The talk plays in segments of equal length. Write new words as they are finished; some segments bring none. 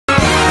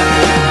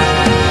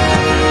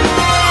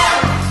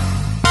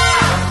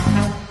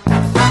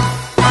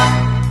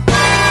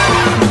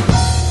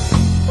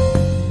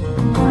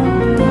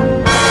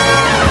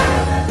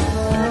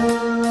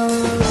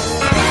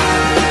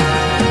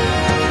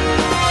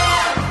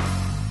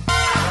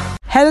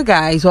Hello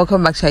guys,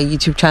 welcome back to our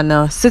YouTube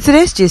channel. So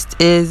today's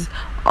gist is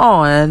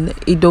on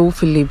Idowu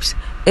Phillips,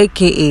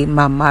 aka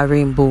Mama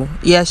Rainbow.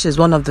 Yes, she's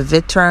one of the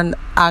veteran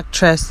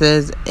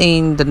actresses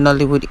in the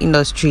Nollywood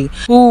industry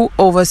who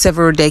over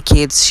several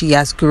decades she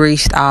has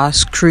graced our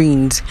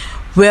screens.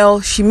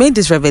 Well, she made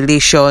this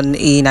revelation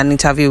in an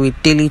interview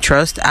with Daily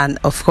Trust, and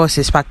of course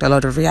it sparked a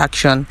lot of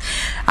reaction.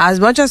 As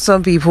much as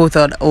some people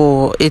thought,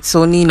 oh, it's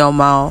only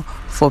normal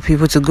for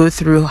people to go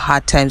through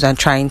hard times and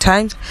trying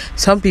times,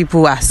 some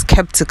people are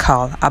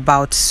skeptical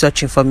about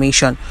such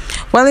information.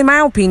 Well, in my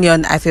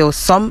opinion, I feel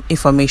some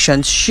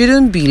information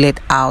shouldn't be let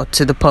out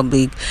to the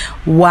public.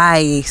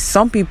 Why?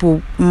 Some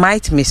people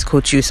might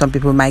misquote you, some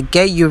people might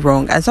get you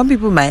wrong, and some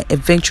people might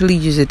eventually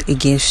use it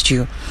against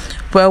you.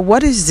 Well,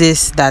 what is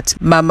this that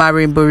Mama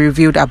Rainbow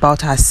revealed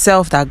about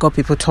herself that got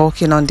people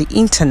talking on the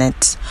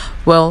internet?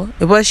 Well,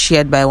 it was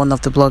shared by one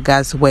of the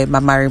bloggers where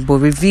Mama Rainbow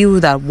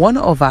revealed that one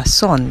of her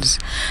sons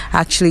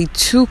actually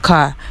took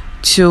her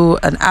to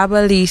an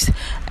herbalist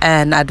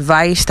and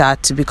advised her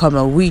to become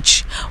a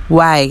witch.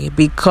 Why?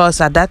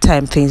 Because at that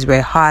time things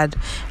were hard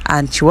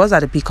and she was at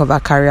the peak of her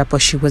career, but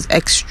she was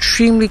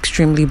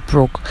extremely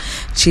broke.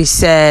 She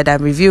said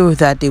and revealed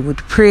that they would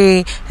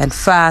pray and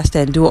fast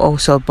and do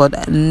also,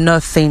 but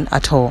nothing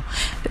at all.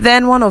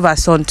 Then one of her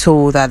sons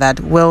told her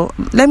that, well,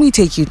 let me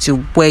take you to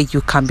where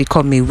you can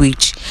become a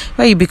witch.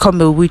 When you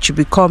become a witch, you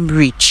become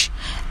rich.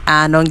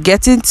 And on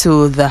getting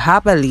to the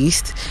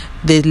herbalist,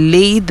 they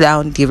laid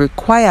down the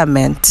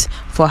requirement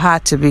for her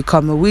to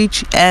become a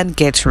witch and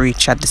get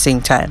rich at the same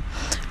time.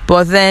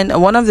 But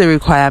then one of the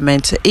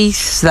requirements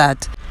is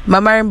that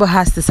Mama Rainbow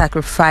has to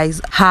sacrifice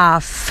her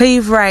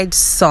favorite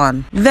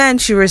son. Then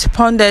she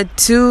responded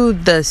to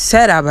the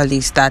said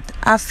herbalist that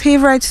her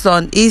favorite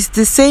son is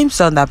the same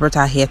son that brought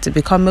her here to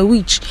become a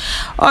witch.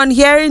 On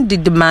hearing the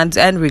demands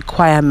and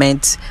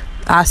requirements,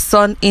 her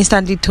son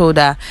instantly told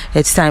her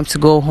it's time to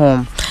go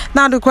home.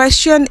 Now the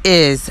question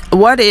is,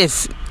 what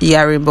if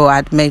Rainbow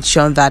had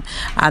mentioned that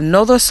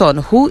another son,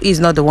 who is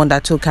not the one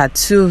that took her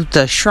to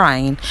the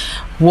shrine,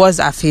 was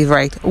her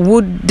favorite?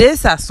 Would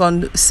this her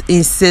son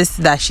insist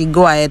that she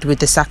go ahead with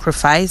the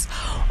sacrifice,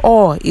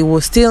 or he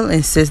will still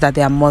insist that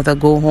their mother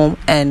go home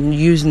and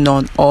use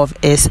none of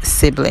his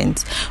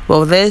siblings?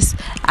 Well, this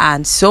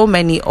and so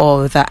many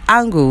other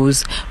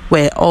angles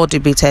were all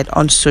debated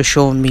on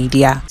social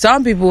media.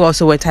 Some people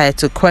also were tired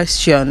to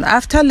question,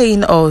 after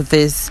laying all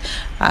this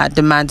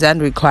demands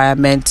and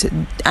requirements,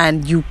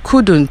 and you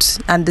couldn't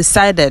and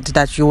decided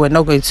that you were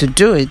not going to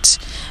do it,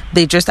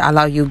 they just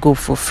allow you go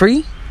for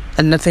free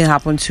and nothing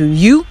happened to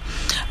you?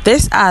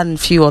 This and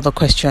few other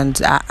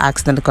questions are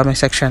asked in the comment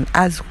section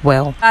as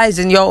well. Guys,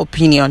 in your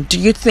opinion, do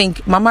you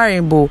think Mama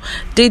Rainbow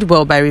did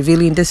well by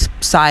revealing this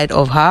side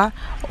of her,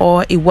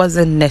 or it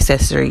wasn't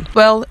necessary?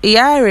 Well,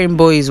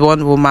 Rainbow is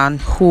one woman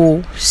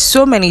who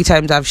so many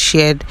times have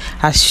shared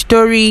her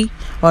story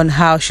on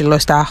how she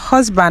lost her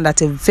husband at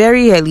a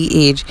very early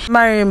age.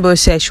 Mama Rainbow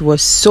said she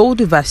was so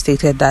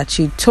devastated that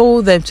she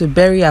told them to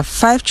bury her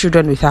 5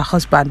 children with her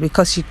husband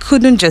because she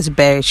couldn't just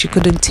bear it, she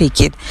couldn't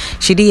take it.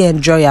 She didn't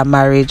enjoy her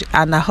marriage,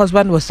 and her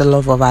husband was the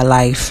love of her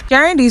life.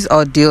 During this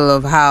ordeal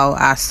of how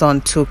her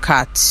son took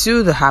her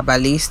to the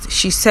herbalist,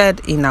 she said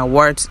in her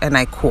words, and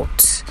I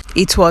quote,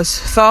 "It was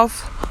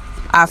tough.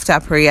 After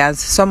prayers,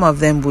 some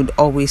of them would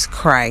always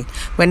cry.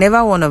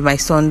 Whenever one of my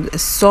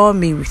sons saw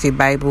me with a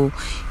Bible,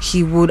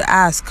 he would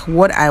ask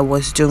what I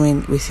was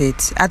doing with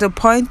it. At a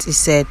point, he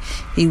said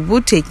he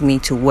would take me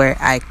to where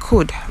I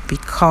could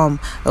become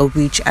a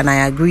witch, and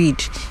I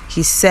agreed.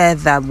 He said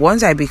that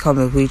once I become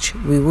a witch,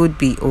 we would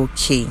be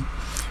okay.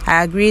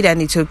 I agreed,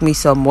 and he took me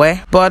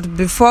somewhere. But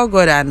before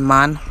God and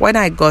man, when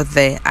I got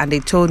there and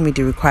they told me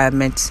the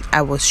requirements,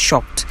 I was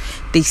shocked.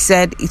 They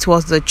said it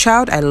was the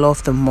child I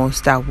loved the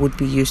most that would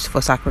be used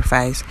for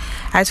sacrifice.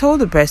 I told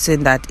the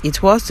person that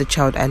it was the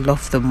child I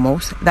loved the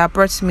most that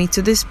brought me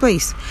to this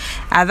place.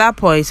 At that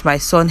point, my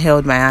son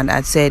held my hand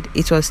and said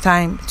it was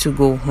time to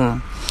go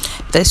home."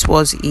 This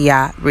was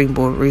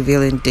Rainbow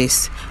revealing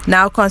this.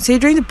 Now,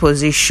 considering the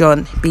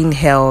position being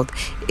held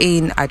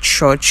in a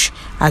church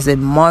as a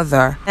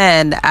mother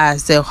and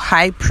as the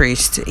high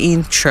priest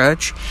in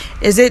church,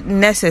 is it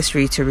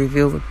necessary to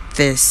reveal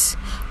this?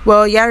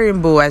 Well,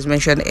 Rainbow, as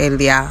mentioned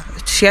earlier,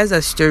 shares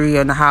a story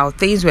on how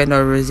things were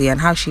not rosy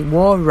and how she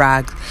wore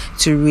rags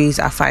to raise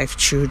her 5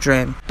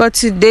 children. But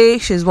today,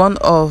 she's one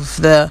of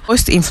the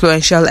most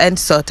influential and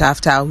sought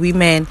after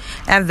women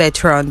and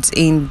veterans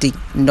in the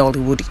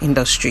Nollywood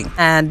industry.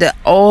 And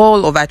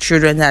all of her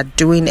children are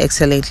doing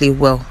excellently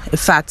well. In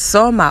fact,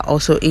 some are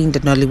also in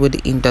the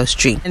Nollywood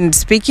industry. And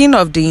speaking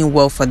of doing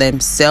well for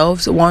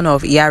themselves, one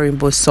of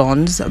Rainbow's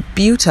sons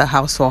built a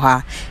house for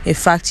her. In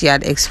fact, she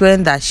had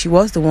explained that she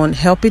was the one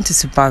helping to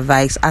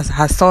supervise, as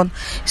her son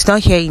is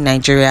not here in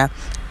Nigeria,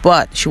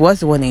 but she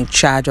was the one in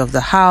charge of the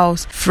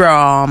house,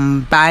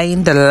 from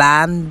buying the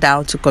land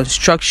down to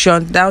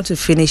construction, down to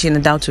finishing,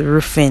 and down to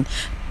roofing,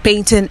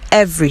 painting,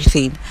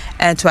 everything.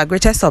 And to her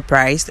greatest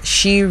surprise,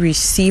 she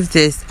received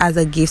this as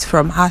a gift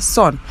from her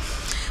son.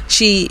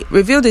 She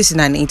revealed this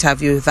in an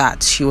interview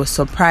that she was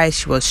surprised,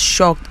 she was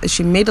shocked.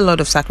 She made a lot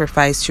of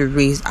sacrifice to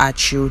raise her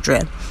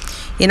children.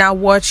 In her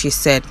words, she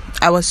said,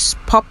 "I was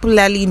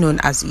popularly known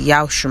as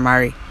Yao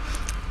Shumari,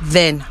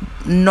 then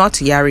not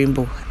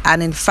Yarimbo,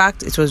 and in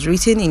fact it was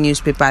written in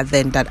newspaper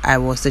then that I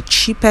was the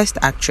cheapest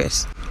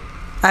actress.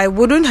 I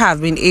wouldn't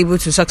have been able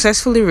to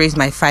successfully raise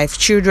my 5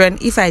 children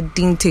if I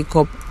didn't take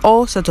up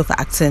all sorts of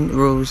acting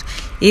roles.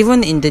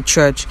 Even in the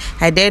church,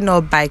 I dare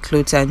not buy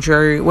clothes and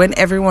jewelry when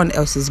everyone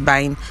else is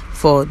buying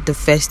for the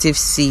festive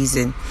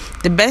season.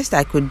 The best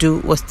I could do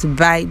was to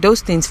buy those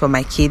things for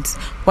my kids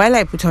while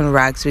I put on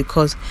rags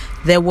because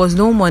there was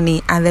no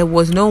money and there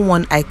was no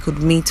one I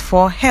could meet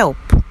for help.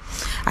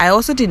 I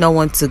also did not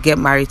want to get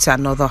married to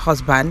another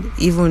husband,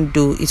 even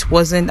though it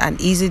wasn't an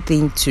easy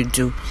thing to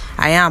do.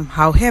 I am,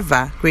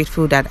 however,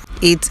 grateful that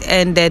it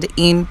ended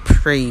in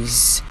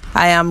praise.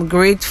 I am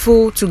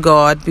grateful to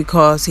God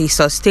because He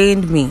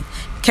sustained me,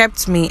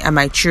 kept me and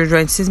my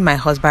children since my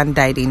husband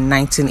died in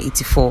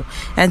 1984.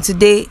 And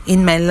today,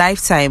 in my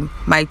lifetime,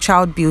 my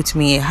child built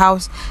me a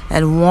house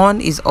and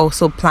one is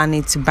also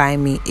planning to buy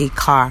me a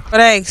car."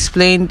 But I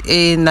explained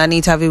in an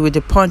interview with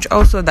The Punch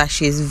also that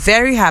she is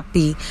very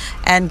happy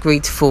and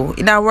grateful.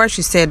 In her words,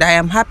 she said, "I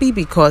am happy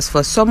because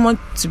for someone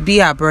to be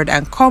abroad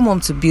and come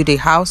home to build a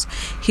house,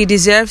 he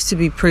deserves to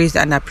be praised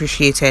and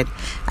appreciated.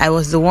 I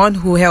was the one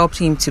who helped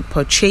him to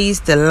purchase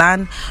the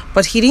land,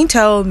 but he didn't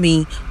tell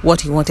me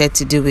what he wanted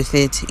to do with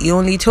it. He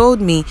only told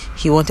me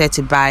he wanted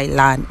to buy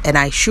land and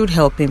I should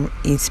help him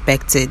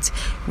inspect it,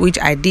 which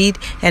I did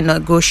and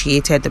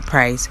negotiated the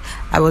price.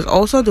 I was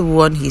also the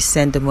one he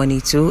sent the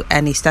money to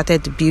and he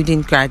started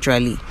building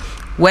gradually.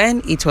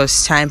 When it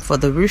was time for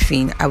the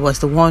roofing, I was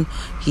the one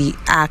he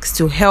asked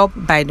to help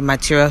buy the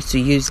materials to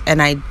use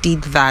and I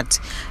did that.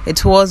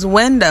 It was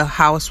when the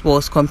house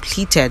was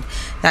completed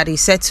that he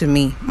said to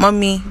me,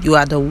 'Mommy, you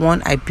are the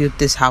one I built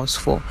this house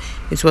for.'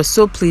 It was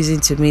so pleasing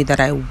to me that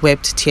I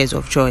wept tears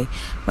of joy.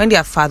 When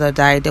their father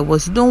died, there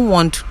was no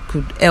one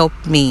who could help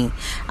me.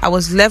 I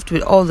was left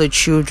with all the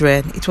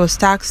children. It was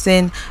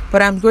taxing,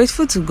 but I'm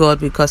grateful to God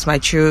because my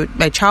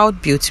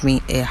child built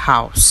me a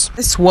house."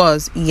 This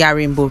was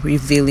Yarimbo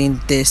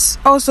revealing this.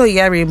 Also,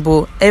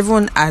 Yarimbo,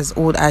 even as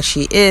old as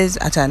she is,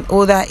 at an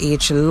older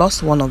age,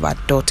 lost one of her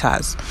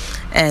daughters,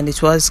 and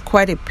it was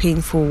quite a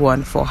painful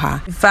one for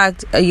her. In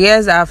fact,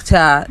 years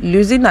after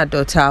losing her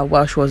daughter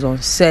while she was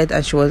on set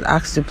and she was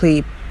asked to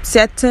play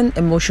certain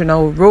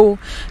emotional role,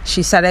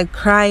 she started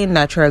crying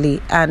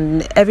naturally,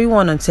 and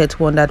everyone on set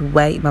wondered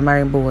why Mama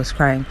Rainbow was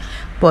crying.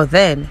 But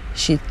then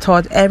she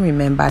thought and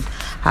remembered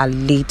her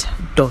late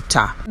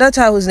daughter.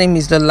 Daughter, whose name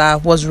is Lola,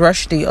 was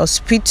rushed to the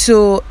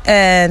hospital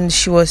and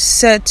she was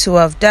said to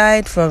have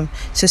died from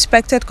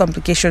suspected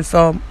complication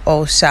from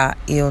ulcer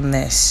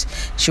illness.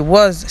 She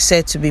was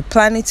said to be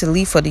planning to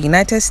leave for the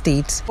United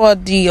States for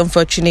the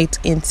unfortunate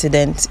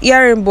incident.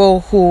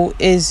 Yarimbo, who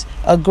is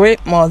a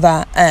great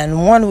mother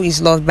and one who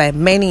is loved by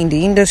many in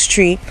the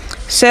industry,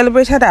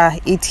 celebrated her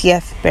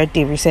 80th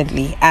birthday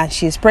recently, and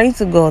she is praying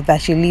to God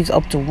that she lives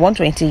up to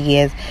 120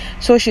 years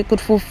so she could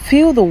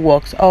fulfill the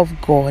works of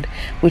God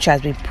which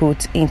has been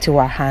put into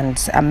her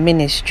hands and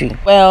ministry.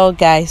 Well,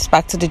 guys,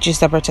 back to the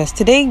gist of protest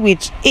today,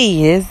 which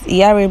is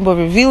Yarimbo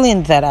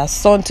revealing that her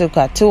son took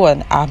her to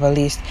an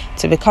herbalist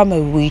to become a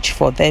witch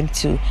for them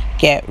to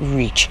get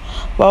rich.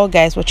 Well,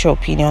 guys, what's your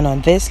opinion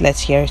on this?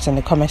 Let's hear it in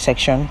the comment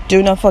section.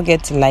 Do not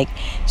forget to like,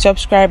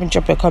 subscribe, and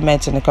drop your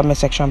comments in the comment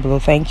section below.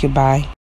 Thank you. Bye.